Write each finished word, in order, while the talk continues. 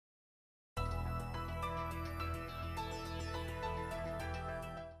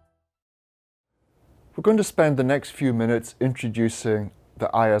We're going to spend the next few minutes introducing the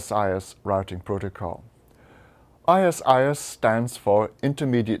ISIS routing protocol. ISIS stands for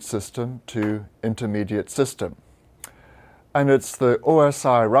Intermediate System to Intermediate System, and it's the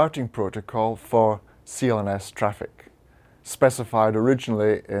OSI routing protocol for CLNS traffic, specified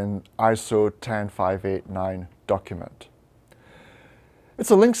originally in ISO 10589 document. It's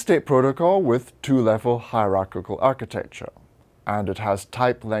a link state protocol with two-level hierarchical architecture, and it has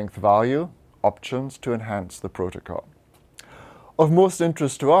type length value options to enhance the protocol. Of most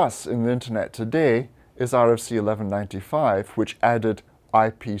interest to us in the internet today is RFC 1195, which added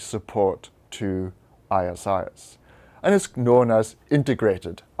IP support to ISIS, and is known as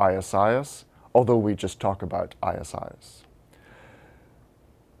Integrated ISIS, although we just talk about ISIS.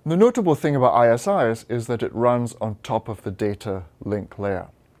 The notable thing about ISIS is that it runs on top of the data link layer,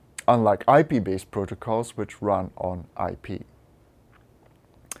 unlike IP-based protocols which run on IP.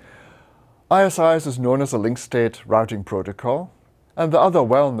 ISIS is known as a link state routing protocol, and the other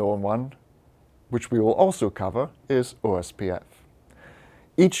well-known one, which we will also cover, is OSPF.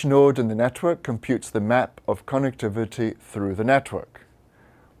 Each node in the network computes the map of connectivity through the network.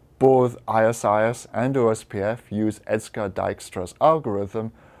 Both ISIS and OSPF use Edgar-Dijkstra's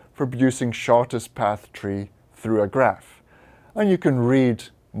algorithm for producing shortest path tree through a graph, and you can read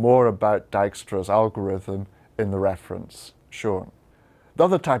more about Dijkstra's algorithm in the reference shown. The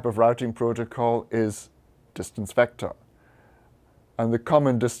other type of routing protocol is distance vector. And the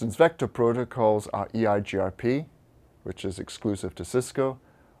common distance vector protocols are EIGRP, which is exclusive to Cisco,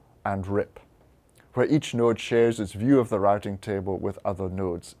 and RIP, where each node shares its view of the routing table with other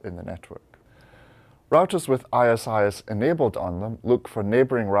nodes in the network. Routers with ISIS enabled on them look for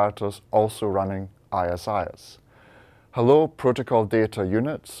neighboring routers also running ISIS. Hello Protocol Data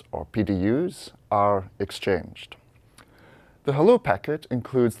Units, or PDUs, are exchanged. The hello packet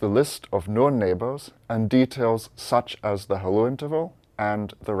includes the list of known neighbors and details such as the hello interval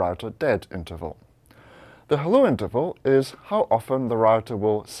and the router dead interval. The hello interval is how often the router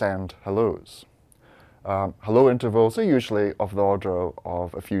will send hellos. Hello intervals are usually of the order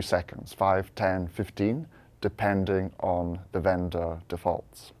of a few seconds, 5, 10, 15, depending on the vendor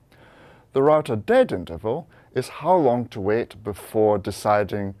defaults. The router dead interval is how long to wait before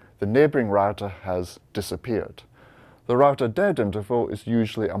deciding the neighboring router has disappeared. The router dead interval is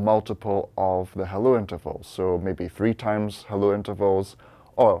usually a multiple of the hello interval, so maybe 3 times hello intervals,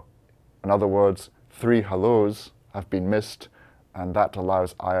 or in other words, 3 hellos have been missed, and that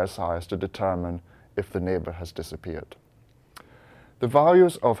allows ISIS to determine if the neighbor has disappeared. The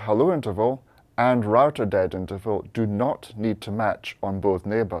values of hello interval and router dead interval do not need to match on both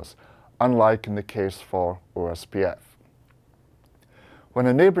neighbors, unlike in the case for OSPF. When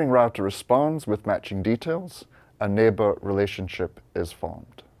a neighboring router responds with matching details, a neighbor relationship is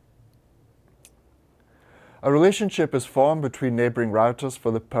formed. A relationship is formed between neighboring routers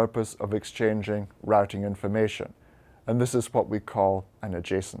for the purpose of exchanging routing information, and this is what we call an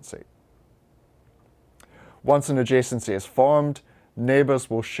adjacency. Once an adjacency is formed, neighbors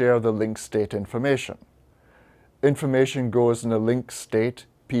will share the link state information. Information goes in a link state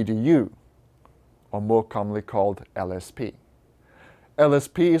PDU, or more commonly called LSP.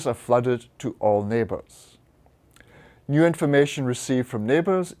 LSPs are flooded to all neighbors. New information received from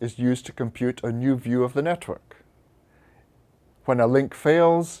neighbors is used to compute a new view of the network. When a link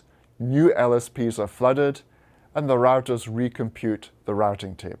fails, new LSPs are flooded, and the routers recompute the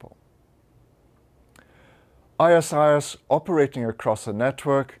routing table. ISIS operating across a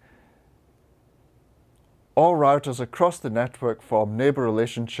network, all routers across the network form neighbor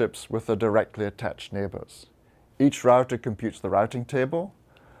relationships with the directly attached neighbors. Each router computes the routing table.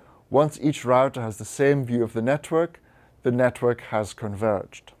 Once each router has the same view of the network has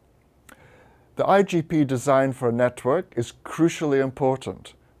converged. The IGP design for a network is crucially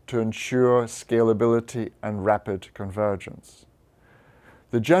important to ensure scalability and rapid convergence.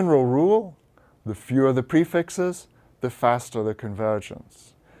 The general rule, the fewer the prefixes, the faster the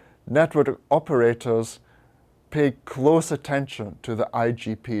convergence. Network operators pay close attention to the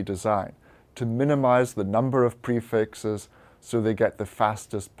IGP design to minimize the number of prefixes so they get the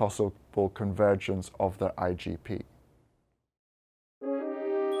fastest possible convergence of their IGP.